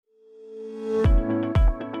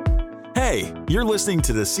Hey, you're listening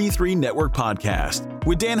to the C3 Network Podcast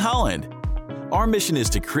with Dan Holland. Our mission is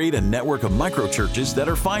to create a network of microchurches that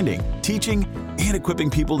are finding, teaching, and equipping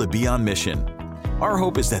people to be on mission. Our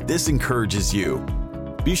hope is that this encourages you.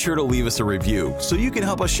 Be sure to leave us a review so you can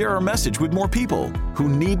help us share our message with more people who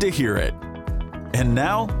need to hear it. And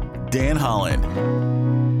now, Dan Holland.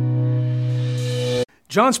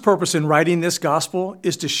 John's purpose in writing this gospel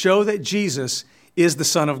is to show that Jesus is the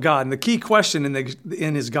Son of God. And the key question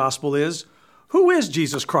in his gospel is, who is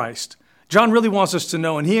Jesus Christ? John really wants us to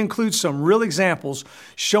know, and he includes some real examples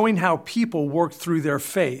showing how people worked through their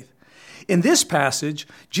faith. In this passage,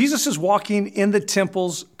 Jesus is walking in the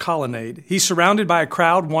temple's colonnade. He's surrounded by a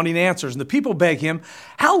crowd wanting answers, and the people beg him,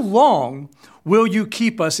 "How long will you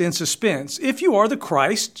keep us in suspense? If you are the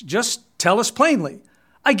Christ, just tell us plainly."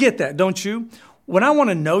 I get that, don't you? When I want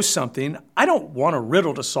to know something, I don't want a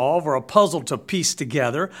riddle to solve or a puzzle to piece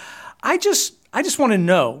together. I just want to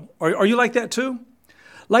know. Are you like that too?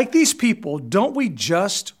 Like these people, don't we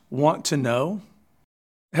just want to know?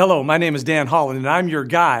 Hello, my name is Dan Holland, and I'm your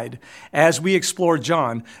guide as we explore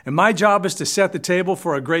John. And my job is to set the table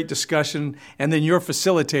for a great discussion, and then your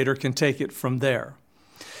facilitator can take it from there.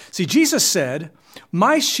 See, Jesus said,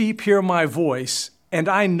 "My sheep hear my voice, and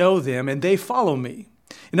I know them, and they follow me."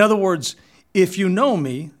 In other words, if you know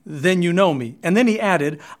me, then you know me. And then he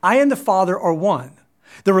added, "I and the Father are one."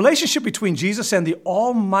 The relationship between Jesus and the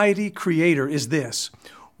Almighty Creator is this: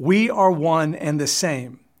 we are one and the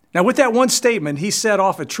same. Now, with that one statement, he set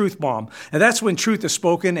off a truth bomb. And that's when truth is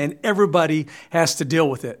spoken and everybody has to deal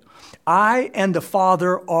with it. I and the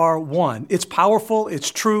Father are one. It's powerful,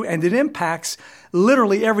 it's true, and it impacts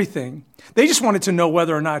literally everything. They just wanted to know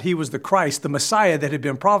whether or not he was the Christ, the Messiah that had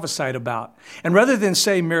been prophesied about. And rather than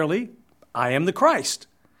say merely, "I am the Christ,"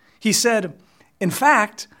 he said, "In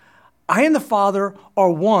fact, I and the Father are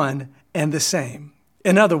one and the same."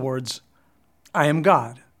 In other words, I am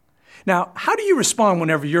God. Now, how do you respond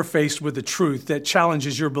whenever you're faced with a truth that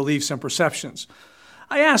challenges your beliefs and perceptions?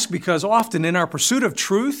 I ask because often in our pursuit of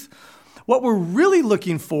truth, what we're really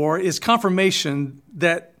looking for is confirmation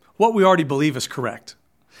that what we already believe is correct.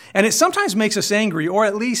 And it sometimes makes us angry or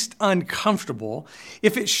at least uncomfortable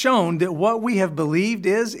if it's shown that what we have believed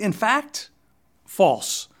is, in fact,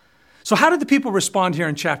 false. So how did the people respond here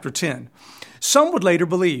in chapter 10? Some would later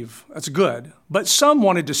believe. That's good. But some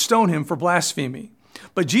wanted to stone him for blasphemy.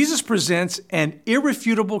 But Jesus presents an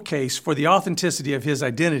irrefutable case for the authenticity of his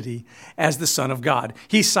identity as the Son of God.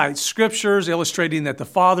 He cites scriptures illustrating that the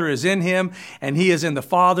Father is in him and he is in the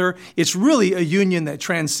Father. It's really a union that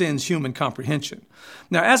transcends human comprehension.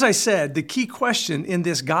 Now, as I said, the key question in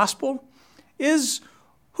this gospel is,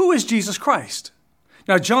 who is Jesus Christ?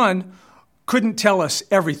 Now, John couldn't tell us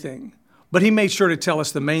everything, but he made sure to tell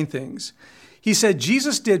us the main things. He said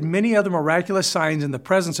Jesus did many other miraculous signs in the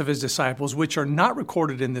presence of his disciples, which are not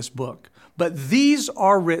recorded in this book. But these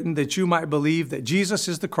are written that you might believe that Jesus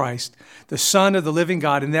is the Christ, the Son of the living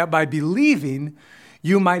God, and that by believing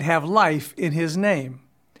you might have life in his name.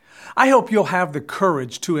 I hope you'll have the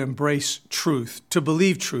courage to embrace truth, to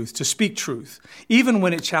believe truth, to speak truth, even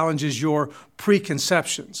when it challenges your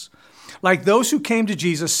preconceptions. Like those who came to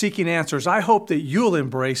Jesus seeking answers, I hope that you'll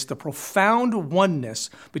embrace the profound oneness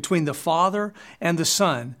between the Father and the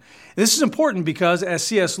Son. This is important because, as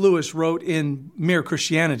C.S. Lewis wrote in Mere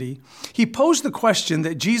Christianity, he posed the question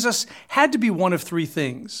that Jesus had to be one of three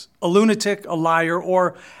things: a lunatic, a liar,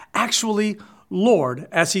 or actually Lord,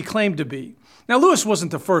 as he claimed to be. Now, Lewis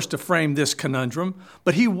wasn't the first to frame this conundrum,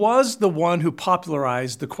 but he was the one who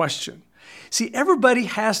popularized the question. See, everybody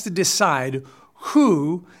has to decide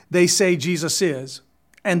who they say Jesus is,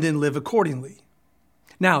 and then live accordingly.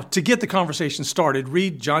 Now, to get the conversation started,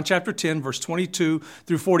 read John chapter 10, verse 22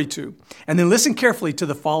 through 42, and then listen carefully to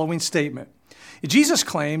the following statement. Jesus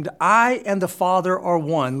claimed, "I and the Father are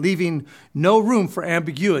one," leaving no room for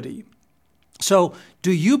ambiguity. So,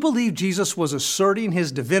 do you believe Jesus was asserting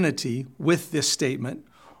his divinity with this statement,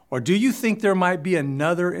 or do you think there might be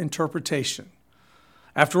another interpretation?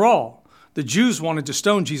 After all, the Jews wanted to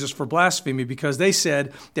stone Jesus for blasphemy because they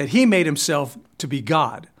said that he made himself to be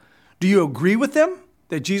God. Do you agree with them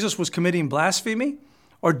that Jesus was committing blasphemy?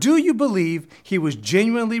 Or do you believe he was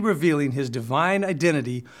genuinely revealing his divine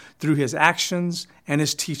identity through his actions and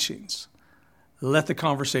his teachings? Let the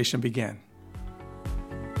conversation begin.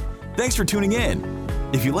 Thanks for tuning in.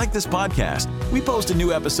 If you like this podcast, we post a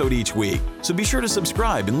new episode each week, so be sure to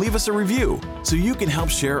subscribe and leave us a review so you can help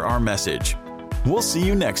share our message. We'll see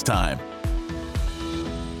you next time.